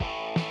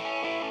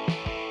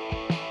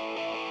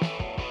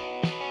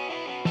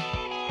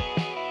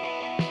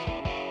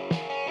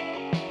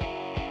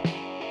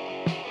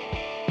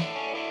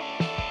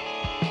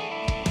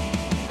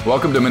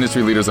Welcome to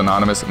Ministry Leaders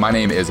Anonymous. My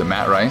name is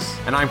Matt Rice.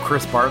 And I'm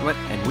Chris Bartlett,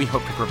 and we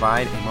hope to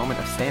provide a moment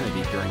of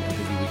sanity during a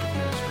busy week of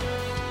ministry.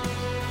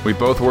 We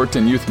both worked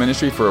in youth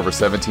ministry for over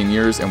 17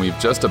 years, and we've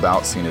just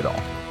about seen it all.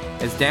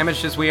 As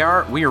damaged as we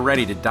are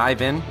ready to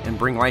dive in and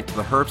bring light to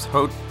the herps.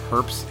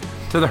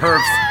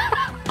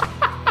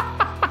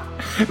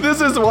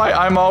 This is why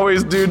I'm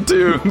always dude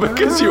too,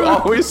 because you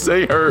always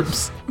say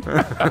herps.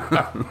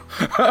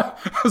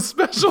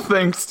 Special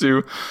thanks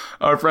to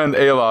our friend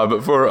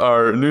Alab for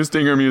our new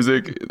stinger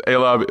music.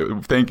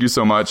 Alab, thank you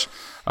so much.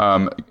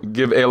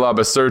 Give Alab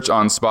a search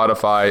on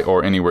Spotify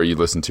or anywhere you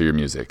listen to your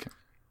music.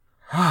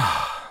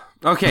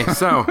 Okay,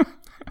 so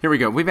here we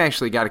go. We've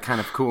actually got a kind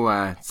of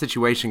cool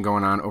situation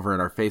going on over at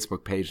our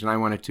Facebook page, and I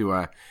wanted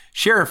to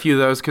share a few of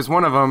those because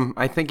one of them,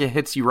 I think it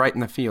hits you right in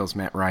the feels,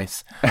 Matt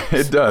Rice.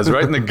 It does,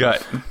 right in the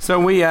gut. So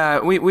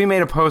we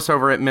made a post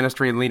over at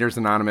Ministry Leaders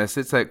Anonymous.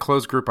 It's a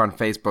closed group on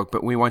Facebook,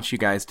 but we want you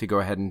guys to go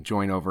ahead and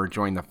join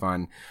the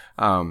fun.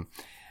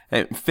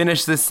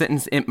 Finish this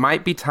sentence. It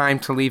might be time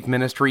to leave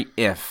ministry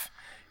if.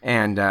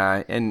 And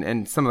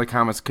some of the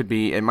comments could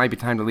be, it might be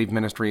time to leave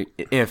ministry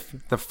if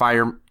the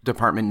fire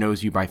department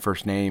knows you by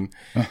first name.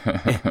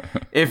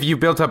 If you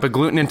built up a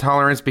gluten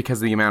intolerance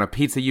because of the amount of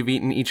pizza you've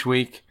eaten each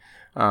week.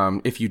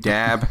 If you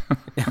dab.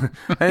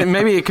 And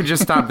maybe it could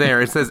just stop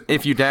there. It says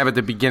if you dab at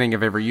the beginning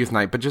of every youth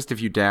night, but just if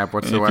you dab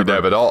whatsoever. If you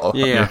dab at all.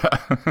 Yeah.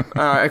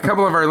 A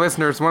couple of our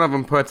listeners, one of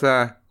them put...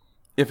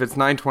 if it's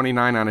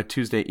 9:29 on a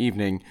Tuesday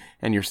evening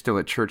and you're still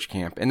at church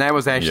camp. And that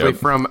was actually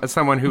from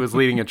someone who was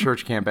leading a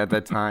church camp at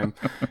that time,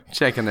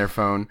 checking their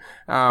phone.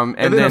 And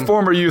then a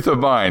former youth of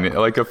mine,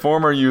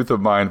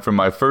 from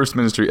my first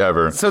ministry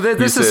ever. So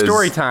this is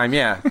story time,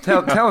 yeah.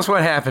 Tell us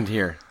what happened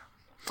here.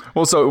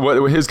 Well, so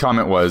what his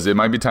comment was, it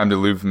might be time to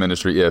leave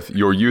ministry if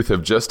your youth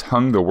have just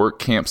hung the work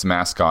camp's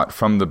mascot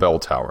from the bell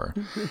tower.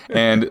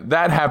 And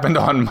that happened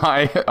on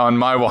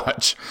my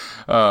watch.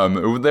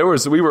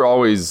 We were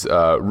always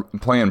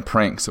playing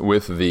pranks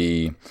with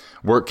the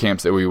work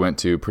camps that we went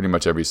to pretty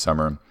much every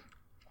summer.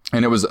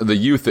 And it was the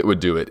youth that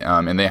would do it.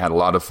 And they had a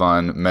lot of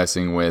fun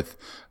messing with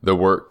the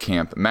work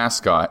camp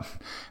mascot.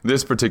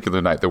 This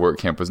particular night, the work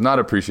camp was not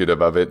appreciative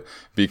of it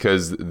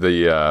because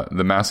the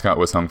mascot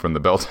was hung from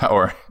the bell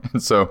tower.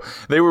 And so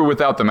they were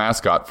without the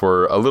mascot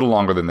for a little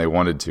longer than they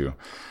wanted to.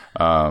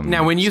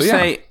 Now, when you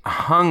say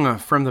hung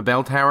from the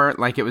bell tower,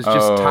 like it was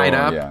just tied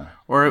up,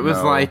 or it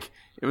was like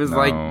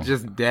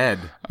just dead.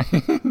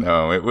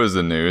 No, it was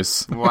a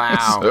noose.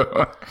 Wow.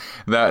 So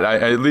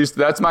at least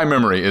that's my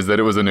memory, is that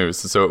it was a noose.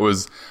 So it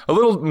was a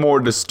little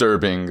more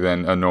disturbing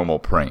than a normal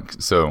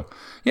prank. So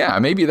yeah,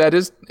 maybe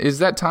is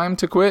that time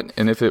to quit?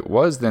 And if it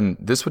was, then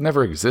this would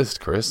never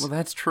exist, Chris. Well,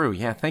 that's true.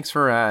 Yeah, thanks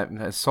for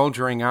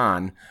soldiering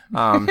on.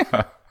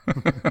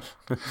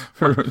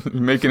 For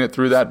making it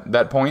through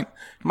that point.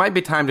 Might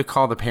be time to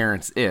call the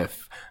parents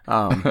if.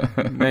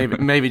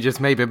 Maybe just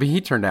maybe, but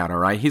he turned out all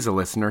right. He's a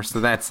listener, so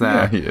that's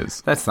he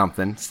is. That's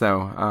something.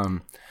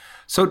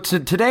 So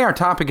today our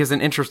topic is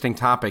an interesting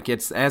topic.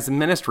 It's as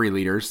ministry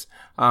leaders,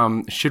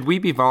 should we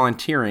be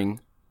volunteering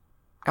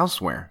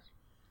elsewhere?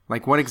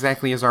 Like, what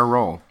exactly is our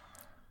role?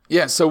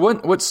 Yeah, so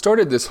what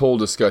started this whole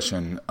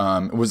discussion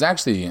was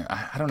actually,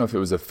 I don't know if it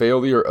was a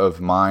failure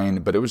of mine,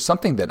 but it was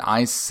something that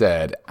I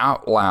said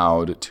out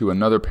loud to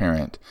another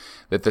parent,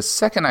 that the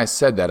second I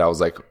said that, I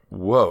was like,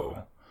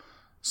 whoa,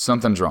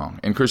 something's wrong.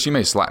 And Chris, you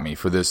may slap me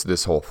for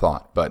this whole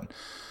thought, but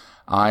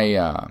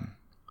I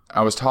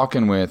was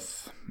talking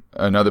with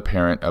another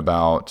parent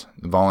about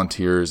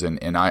volunteers,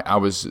 and I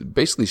was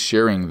basically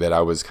sharing that I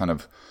was kind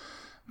of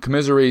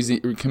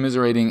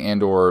commiserating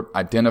and or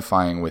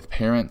identifying with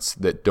parents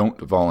that don't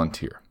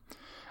volunteer.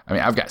 I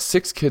mean, I've got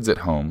 6 kids at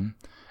home.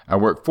 I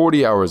work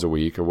 40 hours a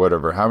week or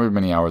whatever, however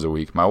many hours a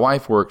week. My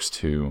wife works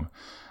too.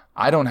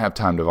 I don't have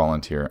time to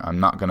volunteer. I'm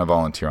not going to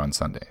volunteer on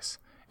Sundays.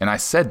 And I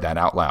said that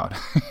out loud.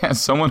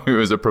 As someone who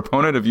is a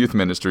proponent of youth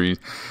ministry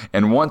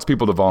and wants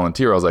people to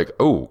volunteer, I was like,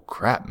 oh,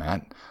 crap,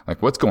 Matt.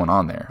 Like, what's going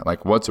on there?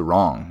 Like, what's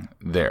wrong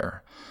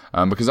there?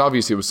 Because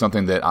obviously it was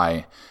something that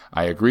I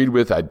agreed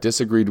with, I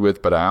disagreed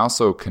with, but I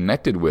also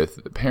connected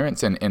with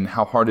parents and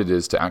how hard it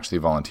is to actually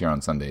volunteer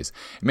on Sundays.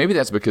 Maybe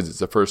that's because it's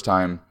the first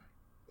time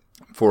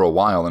for a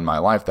while in my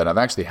life that I've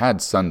actually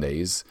had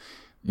Sundays,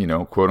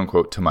 quote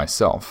unquote, to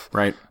myself,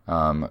 right?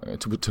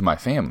 To my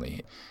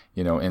family,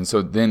 and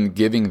so then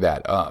giving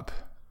that up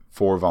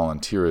for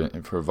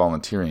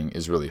volunteering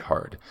is really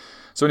hard.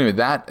 So anyway,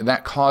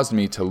 that caused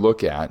me to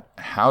look at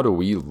how do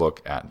we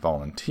look at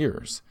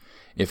volunteers.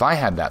 If I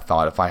had that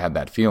thought, if I had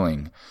that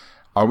feeling,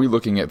 are we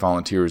looking at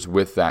volunteers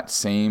with that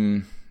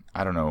same,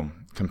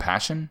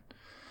 compassion?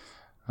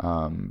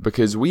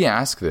 Because we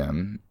ask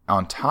them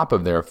on top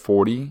of their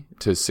 40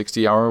 to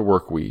 60 hour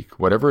work week,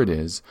 whatever it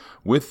is,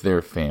 with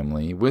their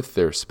family, with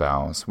their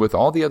spouse, with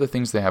all the other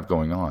things they have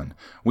going on,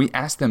 we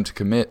ask them to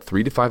commit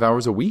 3 to 5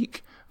 hours a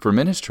week for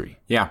ministry.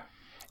 Yeah.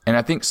 And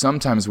I think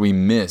sometimes we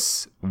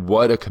miss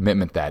what a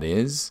commitment that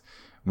is.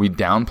 We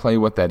downplay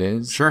what that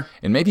is. Sure.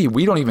 And maybe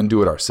we don't even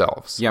do it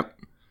ourselves. Yep.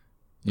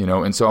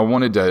 And so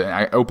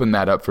I opened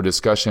that up for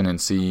discussion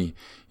and see,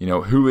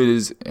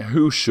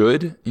 who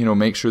should,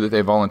 make sure that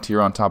they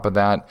volunteer on top of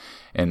that,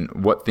 and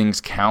what things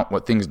count,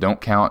 what things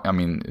don't count. I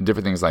mean,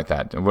 different things like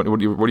that. What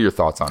are your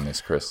thoughts on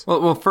this, Chris?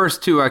 Well,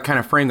 first to kind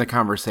of frame the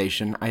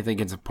conversation, I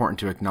think it's important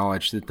to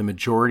acknowledge that the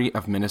majority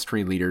of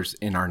ministry leaders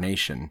in our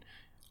nation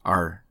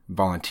are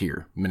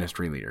volunteer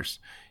ministry leaders.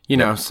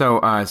 So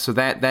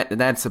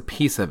that's a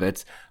piece of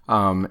it.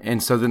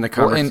 And so then the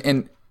conversation.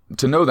 And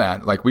to know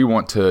that, like, we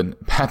want to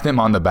pat them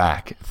on the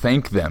back,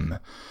 thank them,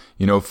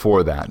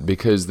 for that,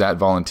 because that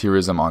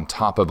volunteerism on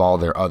top of all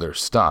their other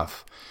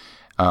stuff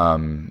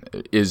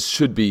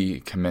should be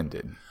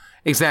commended.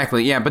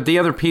 Exactly. Yeah. But the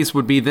other piece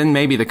would be then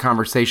maybe the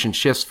conversation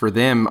shifts for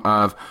them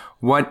of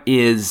what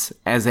is,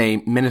 as a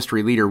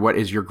ministry leader, what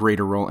is your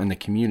greater role in the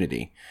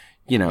community?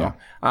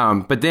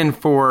 But then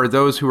for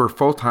those who are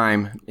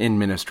full-time in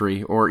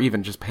ministry, or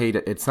even just paid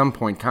at some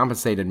point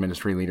compensated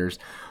ministry leaders,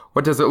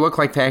 what does it look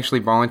like to actually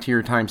volunteer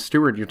your time,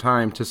 steward your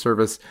time to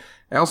service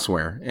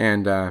elsewhere?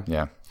 And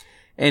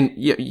and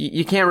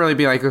you can't really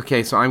be like,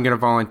 okay, so I'm going to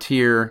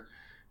volunteer,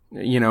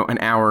 an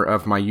hour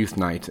of my youth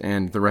night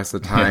and the rest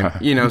of the time,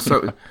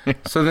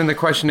 so then the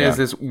question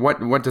is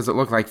what does it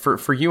look like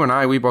for you and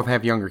I? We both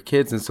have younger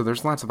kids, and so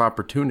there's lots of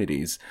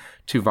opportunities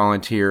to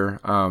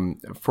volunteer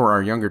for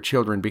our younger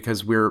children,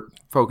 because we're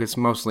focused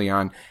mostly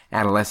on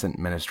adolescent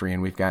ministry,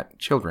 and we've got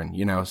children,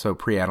 so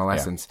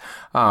pre-adolescence.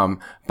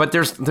 But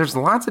there's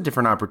lots of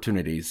different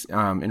opportunities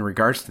in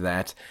regards to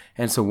that.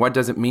 And so what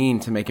does it mean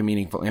to make a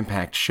meaningful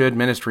impact? Should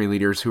ministry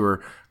leaders who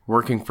are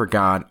working for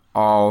God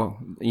all,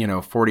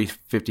 40,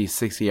 50,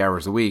 60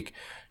 hours a week,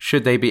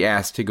 should they be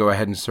asked to go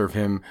ahead and serve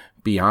him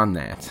beyond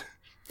that?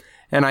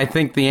 And I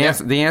think the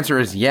answer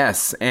is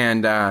yes.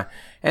 And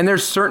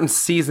there's certain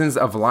seasons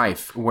of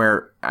life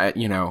where,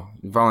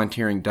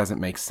 volunteering doesn't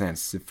make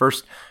sense. The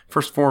first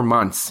 4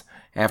 months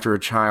after a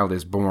child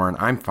is born,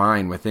 I'm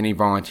fine with any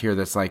volunteer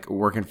that's like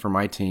working for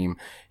my team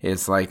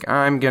is like,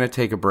 I'm going to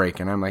take a break.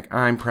 And I'm like,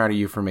 I'm proud of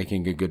you for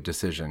making a good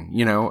decision,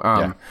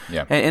 and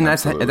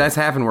that's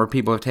happened where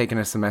people have taken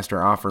a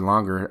semester off or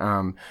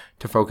longer,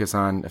 to focus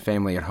on a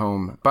family at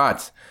home.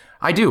 But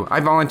I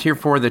volunteer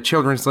for the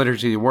Children's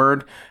Liturgy of the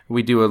Word.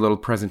 We do a little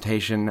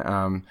presentation,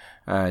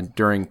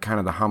 during kind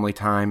of the homily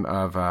time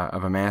of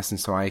a mass. And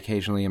so I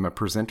occasionally am a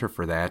presenter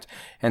for that.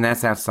 And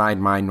that's outside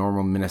my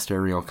normal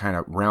ministerial kind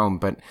of realm,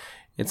 but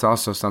it's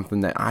also something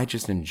that I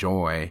just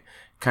enjoy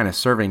kind of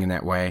serving in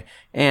that way.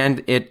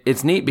 And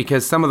it's neat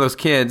because some of those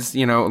kids,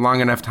 long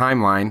enough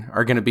timeline,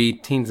 are going to be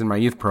teens in my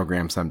youth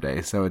program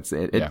someday. So it's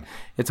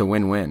a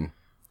win-win.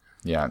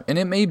 Yeah. And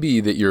it may be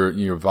that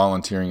you're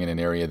volunteering in an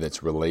area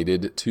that's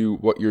related to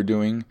what you're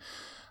doing.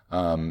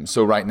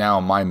 So right now,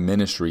 my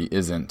ministry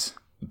isn't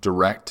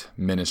direct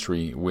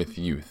ministry with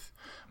youth.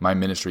 My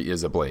ministry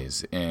is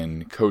ablaze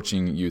in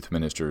coaching youth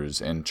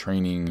ministers and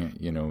training,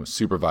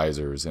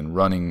 supervisors and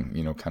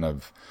running, kind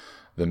of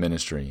the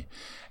ministry.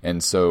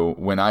 And so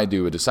when I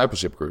do a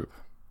discipleship group,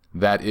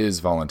 that is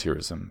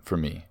volunteerism for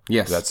me.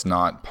 Yes. That's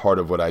not part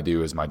of what I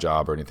do as my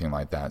job or anything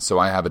like that. So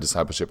I have a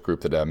discipleship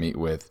group that I meet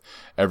with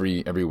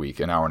every week,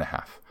 an hour and a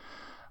half.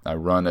 I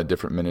run a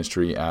different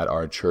ministry at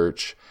our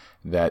church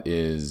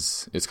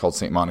it's called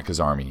St. Monica's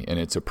Army, and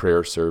it's a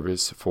prayer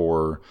service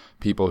for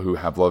people who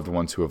have loved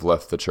ones who have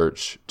left the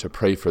church, to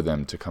pray for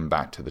them to come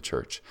back to the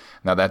church.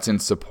 Now that's in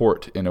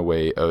support in a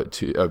way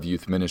of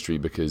youth ministry,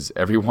 because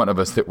every one of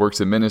us that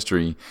works in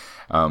ministry,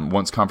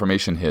 once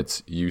confirmation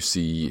hits, you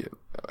see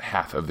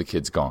half of the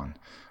kids gone,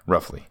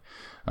 roughly,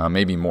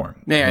 maybe more.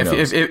 Yeah,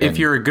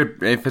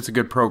 if it's a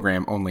good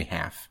program, only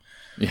half.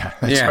 Yeah,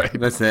 that's right.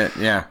 That's it.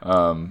 Yeah.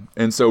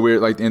 And so we're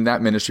like in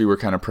that ministry, we're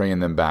kind of praying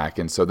them back.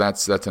 And so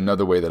that's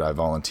another way that I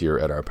volunteer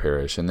at our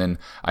parish. And then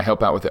I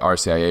help out with the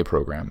RCIA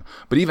program.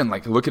 But even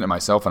like looking at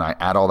myself and I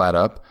add all that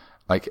up,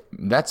 like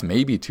that's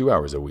maybe 2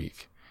 hours a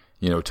week,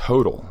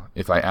 total,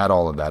 if I add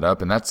all of that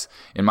up. And that's,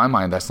 in my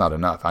mind, that's not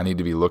enough. I need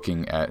to be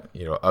looking at,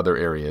 other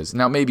areas.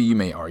 Now, maybe you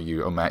may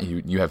argue, oh, Matt,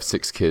 you have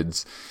 6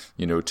 kids,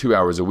 2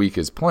 hours a week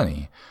is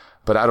plenty.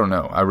 But I don't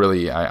know.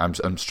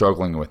 I'm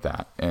struggling with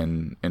that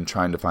and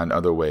trying to find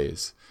other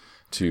ways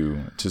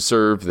to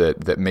serve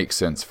that make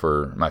sense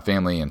for my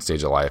family and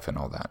stage of life and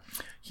all that.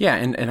 Yeah,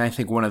 and I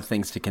think one of the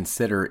things to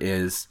consider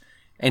is,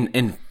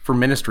 and for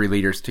ministry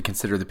leaders to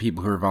consider the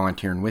people who are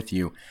volunteering with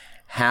you,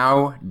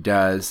 how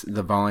does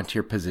the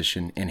volunteer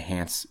position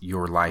enhance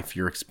your life,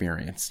 your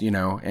experience,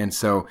 And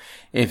so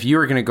if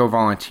you're going to go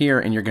volunteer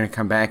and you're going to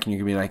come back and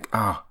you're going to be like,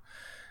 oh,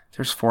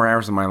 there's 4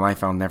 hours of my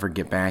life I'll never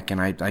get back,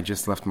 and I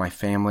just left my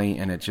family,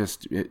 and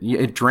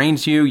it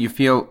drains you. You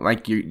feel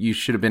like you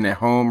should have been at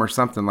home or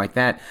something like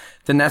that.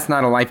 Then that's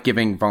not a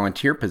life-giving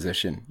volunteer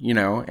position,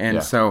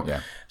 And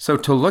so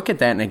to look at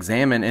that and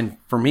examine, and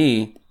for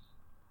me,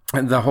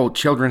 the whole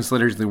Children's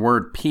Liturgy of the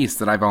Word piece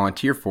that I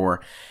volunteer for,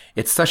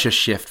 it's such a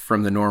shift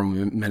from the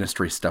normal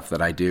ministry stuff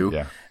that I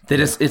do that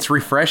it's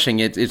refreshing.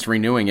 It's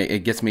renewing.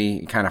 It gets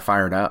me kind of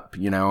fired up,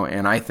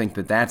 And I think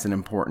that that's an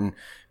important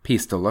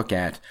piece to look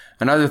at.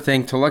 Another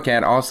thing to look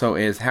at also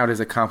is how does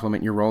it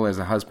complement your role as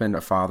a husband,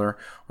 a father,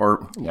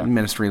 or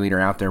ministry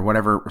leader out there,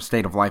 whatever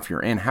state of life you're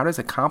in. How does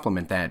it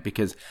complement that?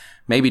 Because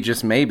maybe,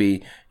 just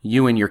maybe,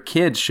 you and your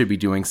kids should be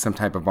doing some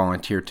type of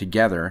volunteer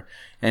together.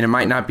 And it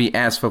might not be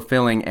as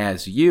fulfilling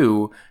as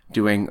you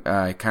doing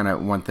kind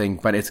of one thing,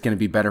 but it's going to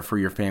be better for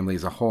your family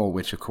as a whole,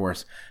 which, of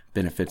course,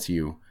 benefits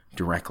you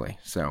directly.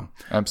 So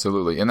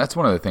absolutely, and that's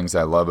one of the things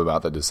I love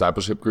about the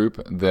discipleship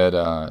group that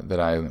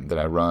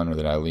I run or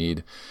that I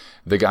lead.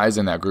 The guys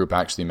in that group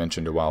actually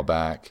mentioned a while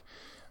back,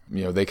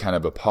 they kind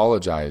of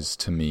apologized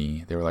to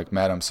me. They were like,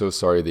 "Matt, I'm so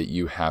sorry that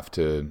you have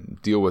to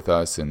deal with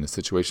us and the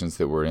situations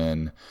that we're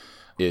in.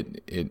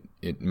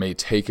 It may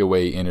take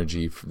away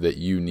energy that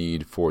you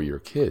need for your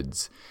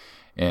kids."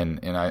 And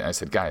I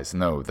said, "Guys,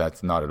 no,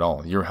 that's not at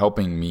all. You're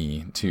helping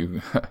me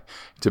to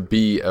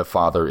be a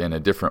father in a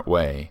different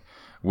way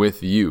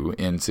with you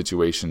in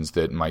situations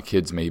that my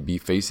kids may be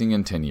facing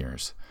in 10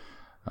 years.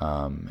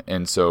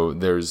 And so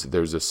there's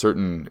a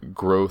certain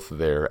growth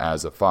there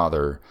as a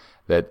father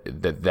that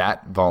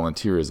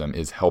volunteerism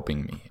is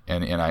helping me.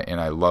 And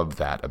I love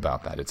that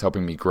about that. It's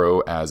helping me grow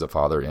as a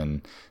father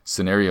in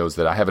scenarios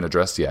that I haven't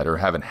addressed yet or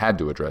haven't had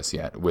to address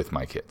yet with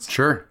my kids.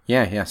 Sure.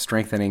 Yeah.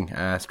 Strengthening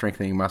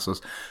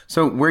muscles.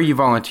 So where you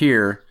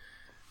volunteer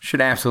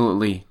should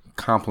absolutely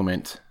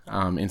complement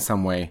in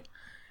some way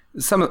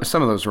some of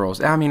those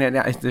roles. I mean,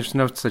 there's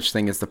no such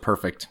thing as the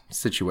perfect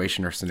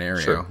situation or scenario,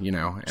 Sure.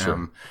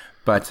 Sure.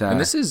 But and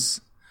this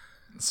is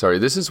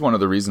one of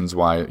the reasons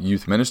why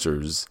youth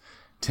ministers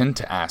tend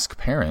to ask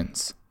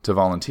parents to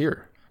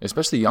volunteer,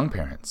 especially young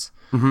parents,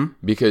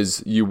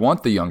 because you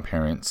want the young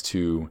parents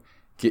to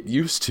get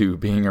used to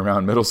being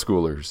around middle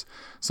schoolers,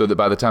 so that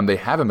by the time they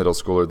have a middle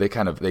schooler,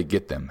 they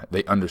get them,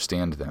 they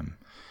understand them.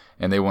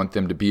 And they want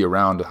them to be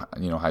around,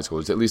 high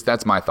schoolers. At least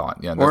that's my thought.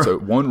 Yeah, that's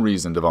one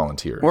reason to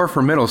volunteer. Or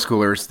for middle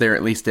schoolers, they're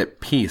at least at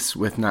peace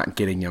with not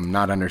getting them,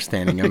 not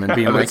understanding them, and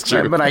being like,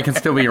 but I can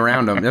still be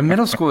around them. The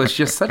middle school is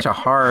just such a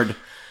hard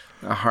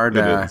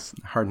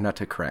nut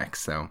to crack.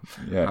 So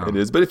yeah, it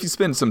is. But if you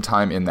spend some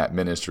time in that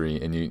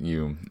ministry, and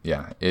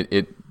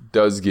it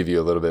does give you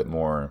a little bit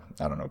more,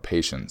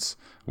 patience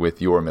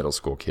with your middle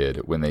school kid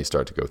when they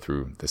start to go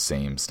through the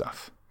same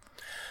stuff.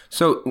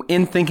 So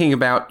in thinking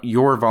about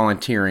your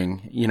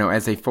volunteering,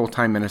 as a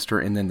full-time minister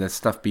and then the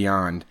stuff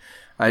beyond,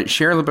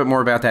 share a little bit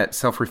more about that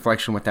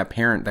self-reflection with that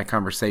parent, that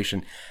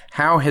conversation.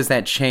 How has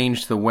that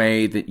changed the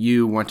way that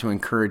you want to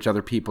encourage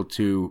other people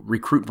to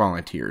recruit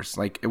volunteers?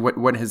 Like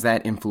what has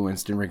that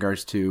influenced in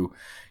regards to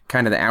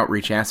kind of the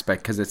outreach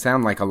aspect? Because it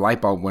sounded like a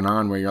light bulb went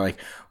on where you're like,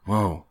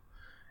 whoa,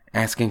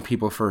 asking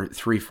people for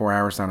 3-4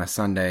 hours on a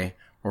Sunday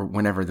or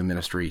whenever the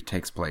ministry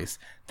takes place.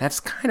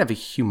 That's kind of a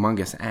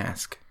humongous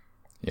ask.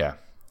 Yeah.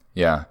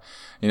 Yeah.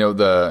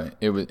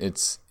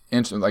 It's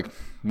interesting. Like,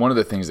 one of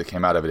the things that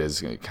came out of it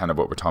is kind of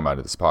what we're talking about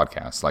in this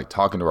podcast, like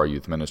talking to our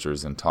youth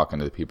ministers and talking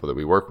to the people that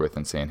we work with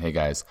and saying, "Hey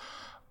guys,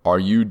 are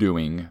you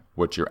doing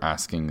what you're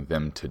asking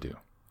them to do?"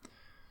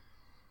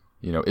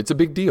 It's a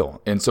big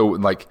deal. And so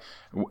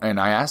and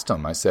I asked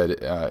them, I said,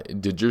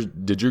 did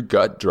your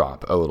gut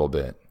drop a little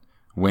bit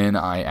when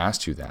I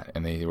asked you that?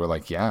 And they were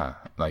like, yeah.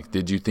 Like,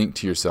 did you think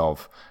to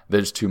yourself,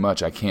 there's too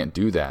much, I can't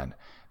do that?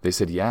 They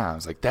said, yeah. I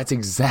was like, that's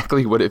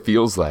exactly what it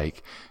feels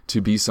like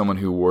to be someone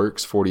who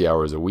works 40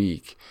 hours a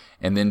week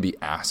and then be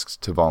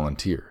asked to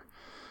volunteer.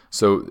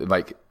 So,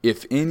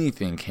 if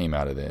anything came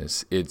out of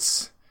this,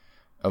 it's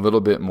a little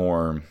bit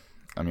more,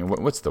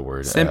 what's the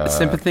word?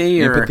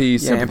 Sympathy?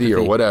 Empathy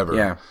or whatever.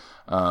 Yeah.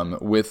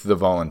 With the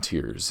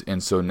volunteers.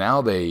 And so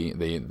now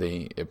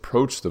they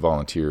approach the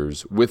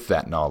volunteers with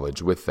that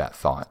knowledge, with that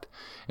thought.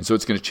 And so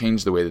it's going to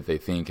change the way that they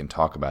think and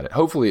talk about it.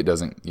 Hopefully it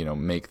doesn't,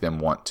 make them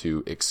want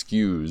to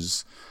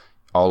excuse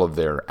all of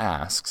their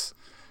asks.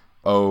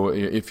 Oh,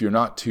 if you're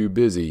not too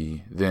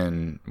busy,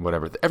 then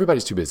whatever.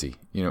 Everybody's too busy,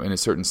 in a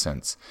certain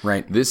sense.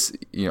 Right. This,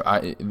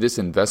 this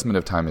investment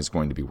of time is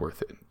going to be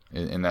worth it.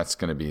 And that's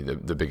going to be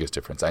the biggest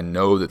difference. I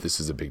know that this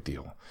is a big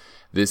deal.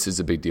 This is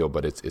a big deal,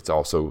 but it's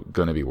also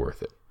going to be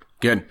worth it.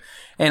 Good.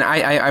 And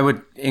I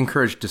would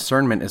encourage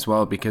discernment as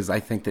well, because I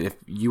think that if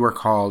you are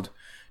called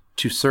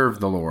to serve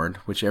the Lord,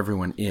 which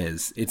everyone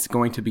is, it's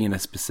going to be in a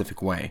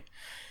specific way.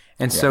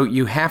 And so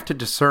you have to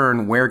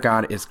discern where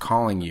God is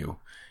calling you.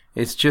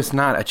 It's just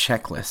not a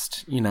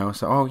checklist,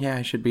 So,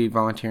 I should be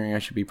volunteering. I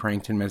should be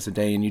praying 10 minutes a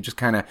day. And you just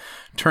kind of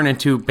turn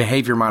into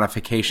behavior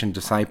modification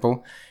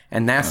disciple.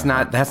 And that's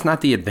not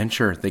the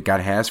adventure that God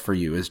has for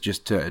you, is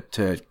just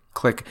to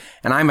click.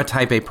 And I'm a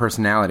type A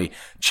personality.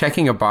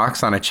 Checking a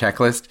box on a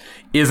checklist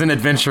is an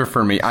adventure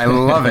for me. I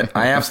love it.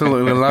 I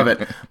absolutely love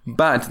it.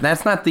 But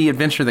that's not the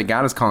adventure that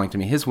God is calling to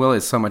me. His will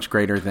is so much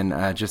greater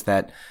than just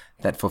that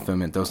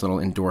fulfillment, those little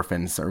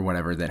endorphins or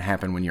whatever that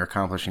happen when you're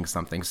accomplishing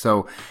something.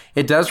 So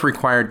it does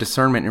require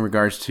discernment in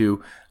regards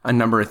to a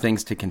number of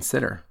things to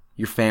consider.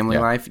 Your family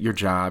life, your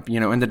job,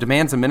 and the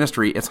demands of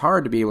ministry. It's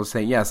hard to be able to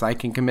say, yes, I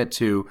can commit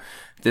to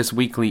this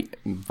weekly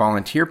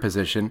volunteer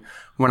position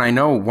when I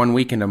know 1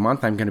 weekend a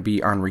month I'm going to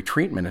be on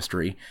retreat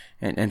ministry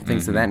and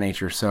things of that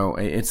nature. So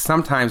it's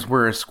sometimes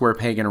we're a square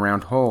peg in a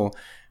round hole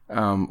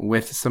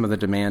with some of the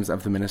demands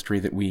of the ministry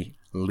that we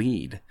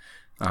lead.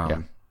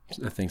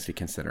 The things to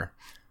consider.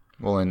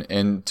 Well,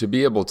 and to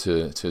be able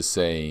to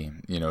say,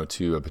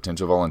 to a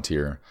potential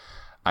volunteer,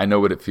 I know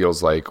what it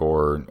feels like,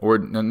 or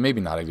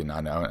maybe not even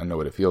I know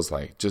what it feels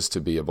like, just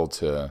to be able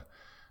to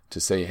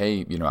say,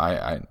 hey,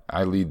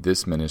 I lead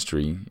this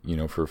ministry,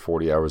 for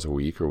 40 hours a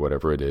week or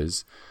whatever it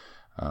is.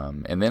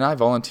 And then I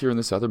volunteer in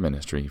this other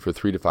ministry for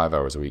 3 to 5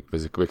 hours a week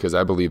because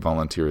I believe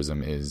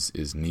volunteerism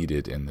is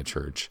needed in the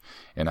church,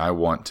 and I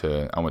want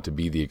to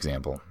be the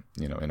example,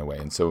 in a way.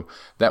 And so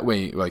that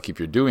way, like if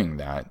you're doing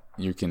that,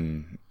 you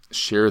can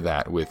share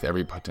that with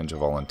every potential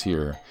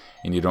volunteer,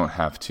 and you don't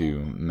have to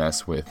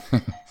mess with.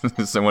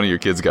 So one of your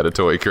kids got a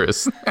toy,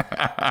 Chris.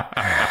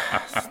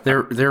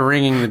 They're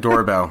ringing the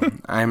doorbell.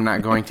 I'm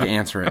not going to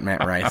answer it,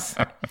 Matt Rice.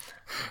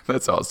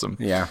 That's awesome.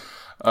 Yeah.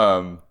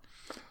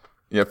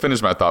 Yeah,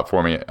 finish my thought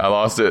for me. I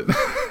lost it.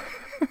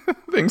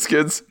 Thanks,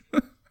 kids.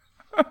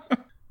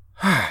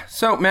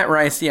 So, Matt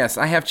Rice, yes,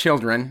 I have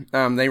children.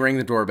 They rang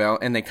the doorbell,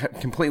 and they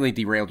completely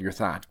derailed your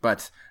thought.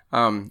 But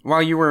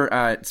while you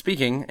were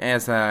speaking,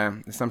 as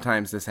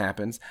sometimes this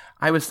happens,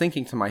 I was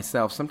thinking to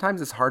myself,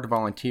 sometimes it's hard to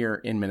volunteer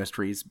in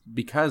ministries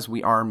because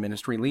we are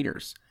ministry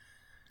leaders.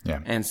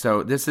 Yeah. And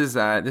so this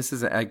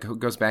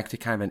goes back to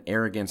kind of an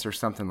arrogance or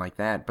something like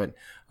that. But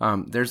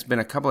there's been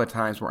a couple of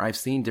times where I've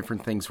seen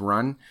different things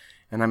run,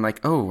 and I'm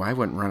like, oh, I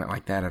wouldn't run it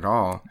like that at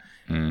all.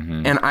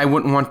 Mm-hmm. And I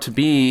wouldn't want to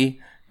be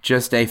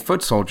just a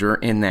foot soldier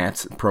in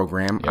that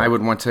program. Yep. I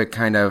would want to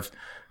kind of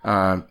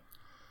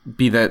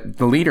be the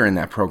leader in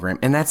that program.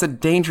 And that's a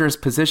dangerous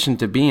position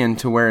to be in,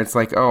 to where it's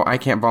like, oh, I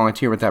can't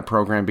volunteer with that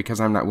program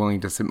because I'm not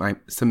willing to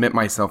submit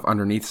myself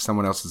underneath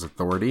someone else's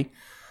authority.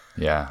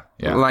 Yeah.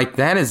 Like,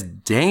 that is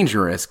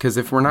dangerous, because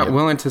if we're not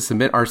willing to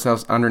submit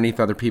ourselves underneath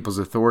other people's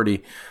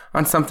authority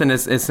on something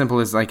as simple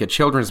as like a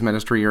children's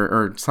ministry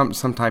or some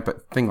type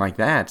of thing like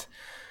that,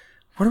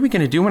 what are we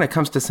going to do when it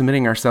comes to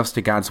submitting ourselves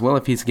to God's will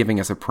if He's giving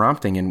us a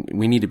prompting and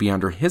we need to be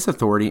under His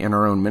authority in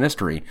our own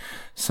ministry?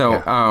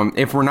 So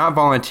if we're not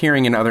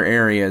volunteering in other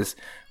areas,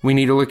 we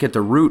need to look at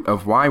the root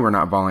of why we're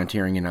not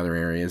volunteering in other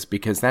areas,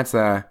 because that's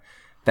a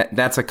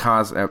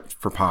cause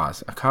for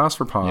pause,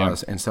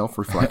 and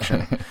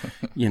self-reflection.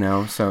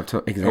 So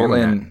to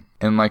examine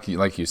that. And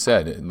like you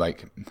said,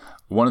 like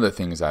one of the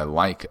things I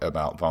like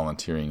about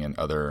volunteering in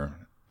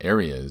other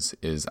areas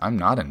is I'm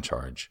not in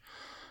charge.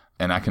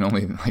 And I can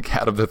only, like,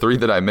 out of the 3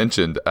 that I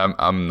mentioned,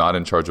 I'm not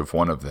in charge of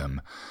one of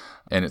them.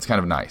 And it's kind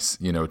of nice,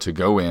 to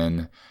go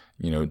in,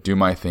 do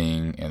my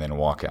thing and then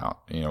walk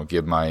out,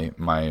 give my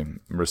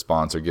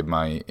response or give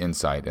my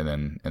insight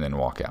and then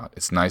walk out.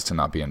 It's nice to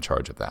not be in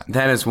charge of that.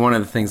 That is one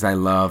of the things I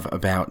love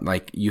about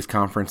like youth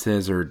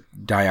conferences or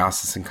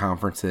diocesan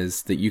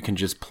conferences that you can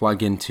just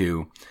plug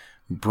into,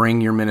 bring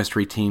your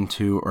ministry team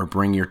to, or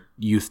bring your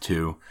youth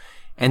to.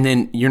 And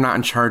then you're not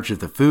in charge of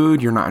the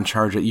food. You're not in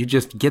charge of, you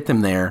just get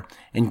them there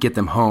and get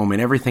them home,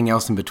 and everything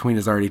else in between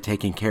is already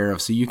taken care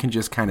of. So you can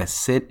just kind of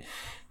sit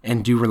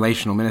and do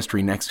relational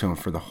ministry next to them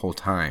for the whole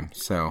time.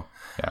 So,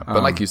 yeah.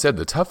 But like you said,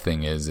 the tough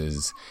thing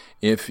is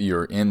if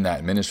you're in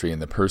that ministry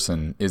and the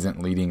person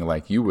isn't leading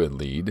like you would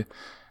lead,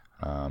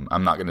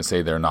 I'm not going to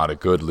say they're not a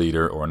good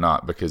leader or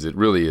not, because it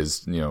really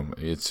is,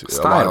 it's styles.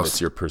 A lot of it's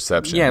your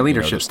perception. Yeah,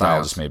 leadership the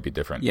style just may be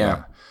different.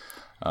 Yeah.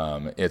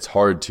 It's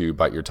hard to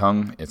bite your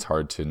tongue. It's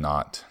hard to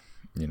not,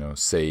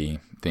 say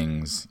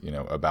things,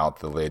 about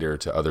the leader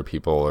to other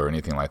people or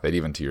anything like that,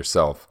 even to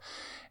yourself.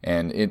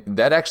 And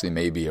that actually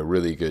may be a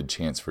really good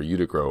chance for you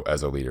to grow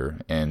as a leader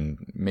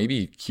and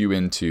maybe cue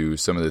into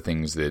some of the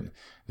things that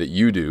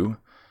you do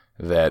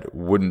that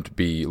wouldn't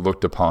be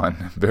looked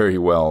upon very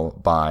well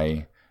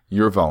by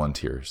your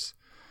volunteers.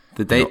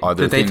 That they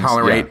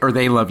tolerate or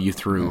they love you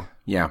through.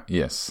 Yeah.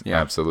 Yes,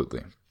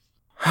 absolutely.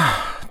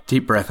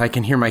 Deep breath. I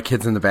can hear my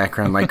kids in the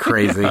background like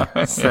crazy.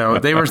 So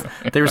they were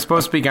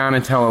supposed to be gone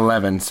until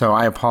 11. So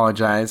I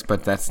apologize,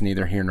 but that's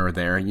neither here nor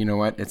there. You know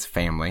what? It's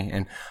family,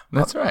 and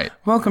that's right.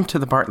 Welcome to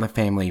the Bartlett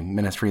Family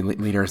Ministry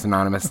Leaders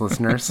Anonymous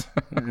listeners.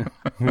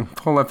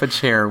 Pull up a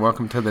chair.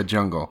 Welcome to the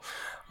jungle.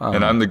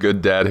 And I'm the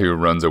good dad who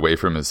runs away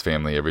from his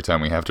family every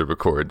time we have to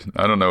record.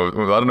 I don't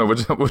know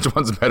which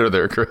one's better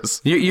there,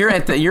 Chris. You're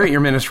at your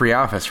ministry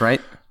office,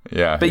 right?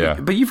 Yeah,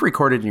 but you've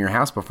recorded in your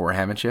house before,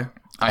 haven't you?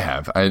 I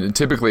have.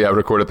 Typically I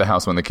record at the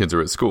house when the kids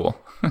are at school.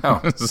 Oh,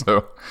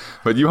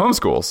 but you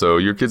homeschool, so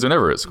your kids are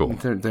never at school.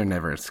 They're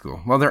never at school.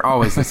 Well, they're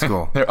always at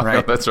school,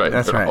 right? That's right.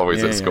 They're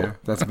always at school. Yeah.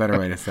 That's a better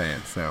way to say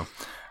it. So,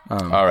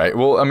 all right.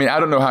 Well, I mean, I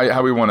don't know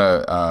how we want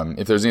to.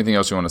 If there's anything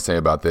else you want to say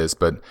about this,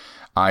 but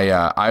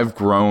I've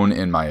grown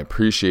in my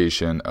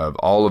appreciation of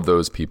all of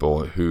those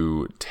people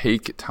who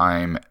take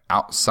time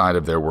outside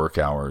of their work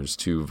hours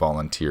to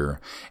volunteer,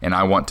 and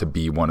I want to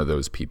be one of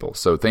those people.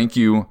 So thank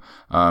you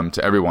to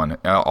everyone,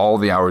 all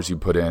the hours you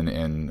put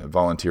in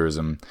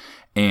volunteerism,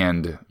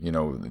 and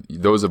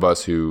those of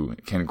us who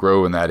can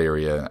grow in that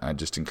area. I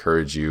just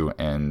encourage you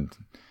and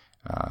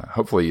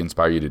hopefully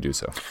inspire you to do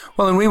so.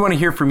 Well, and we want to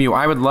hear from you.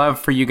 I would love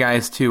for you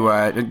guys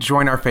to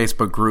join our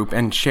Facebook group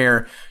and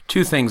share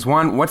 2 things.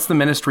 One, what's the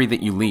ministry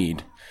that you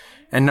lead?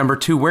 And number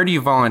two, where do you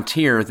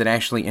volunteer that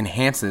actually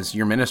enhances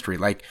your ministry?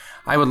 Like,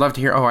 I would love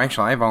to hear,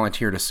 I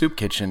volunteered at a soup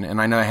kitchen,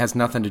 and I know it has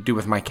nothing to do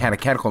with my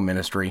catechetical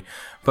ministry,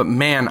 but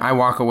man, I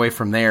walk away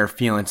from there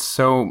feeling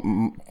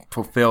so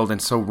fulfilled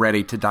and so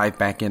ready to dive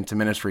back into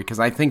ministry. Because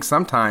I think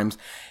sometimes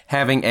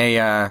having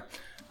a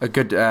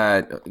good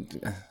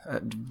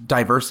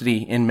diversity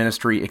in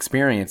ministry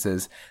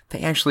experiences, they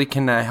actually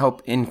can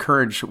help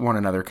encourage one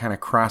another, kind of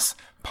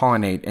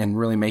cross-pollinate, and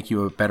really make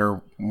you a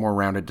better, more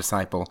rounded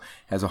disciple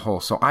as a whole.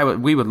 So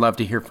we would love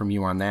to hear from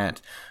you on that.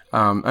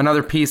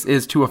 Another piece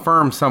is to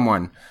affirm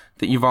someone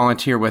that you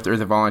volunteer with or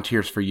that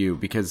volunteers for you,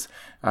 because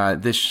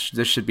this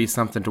should be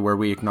something to where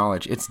we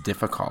acknowledge it's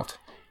difficult.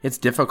 It's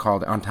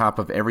difficult on top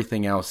of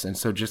everything else. And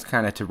so just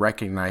kind of to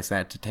recognize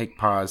that, to take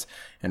pause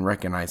and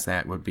recognize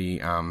that would be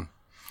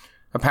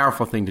a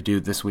powerful thing to do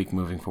this week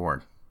moving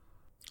forward.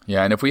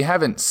 Yeah, and if we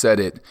haven't said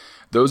it,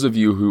 those of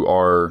you who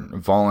are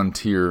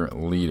volunteer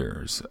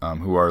leaders,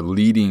 who are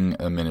leading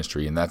a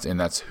ministry, and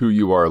that's who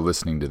you are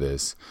listening to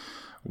this,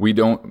 we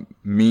don't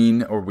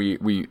mean, or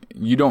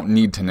you don't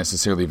need to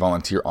necessarily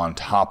volunteer on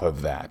top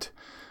of that.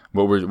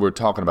 What we're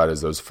talking about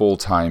is those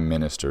full-time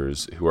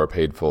ministers who are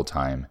paid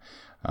full-time,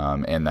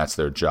 and that's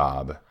their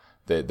job.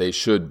 They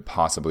should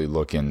possibly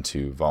look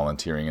into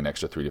volunteering an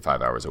extra 3 to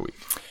 5 hours a week.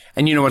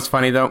 And you know what's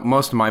funny, though?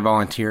 Most of my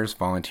volunteers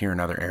volunteer in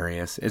other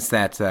areas. It's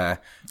that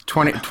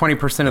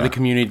 20% of the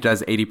community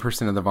does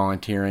 80% of the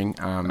volunteering.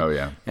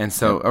 And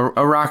so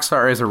a rock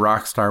star is a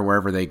rock star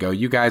wherever they go.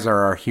 You guys are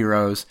our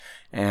heroes,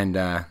 and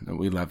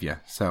we love you.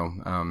 So,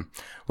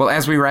 well,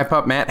 as we wrap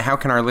up, Matt, how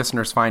can our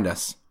listeners find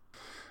us?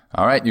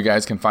 All right, you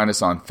guys can find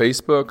us on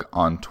Facebook,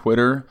 on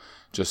Twitter.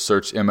 Just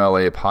search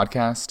MLA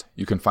Podcast.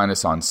 You can find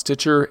us on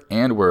Stitcher,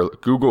 and we're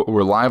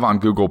live on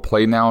Google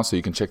Play now, so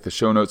you can check the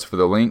show notes for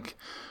the link.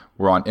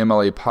 We're on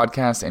MLA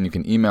Podcast, and you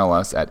can email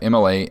us at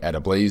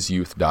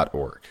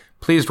mla@ablazeyouth.org.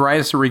 Please write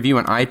us a review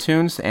on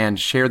iTunes and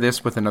share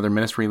this with another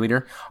ministry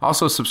leader.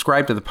 Also,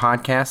 subscribe to the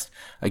podcast.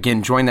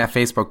 Again, join that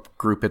Facebook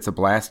group. It's a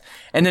blast.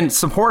 And then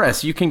support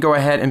us. You can go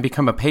ahead and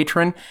become a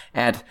patron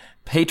at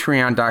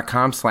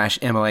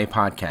patreon.com/MLA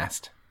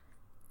Podcast.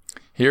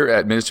 Here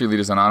at Ministry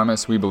Leaders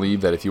Anonymous, we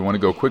believe that if you want to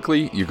go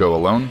quickly, you go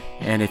alone.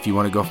 And if you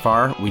want to go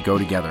far, we go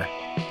together.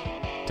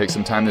 Take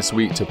some time this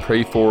week to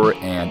pray for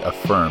and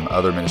affirm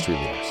other ministry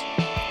leaders.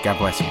 God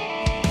bless you.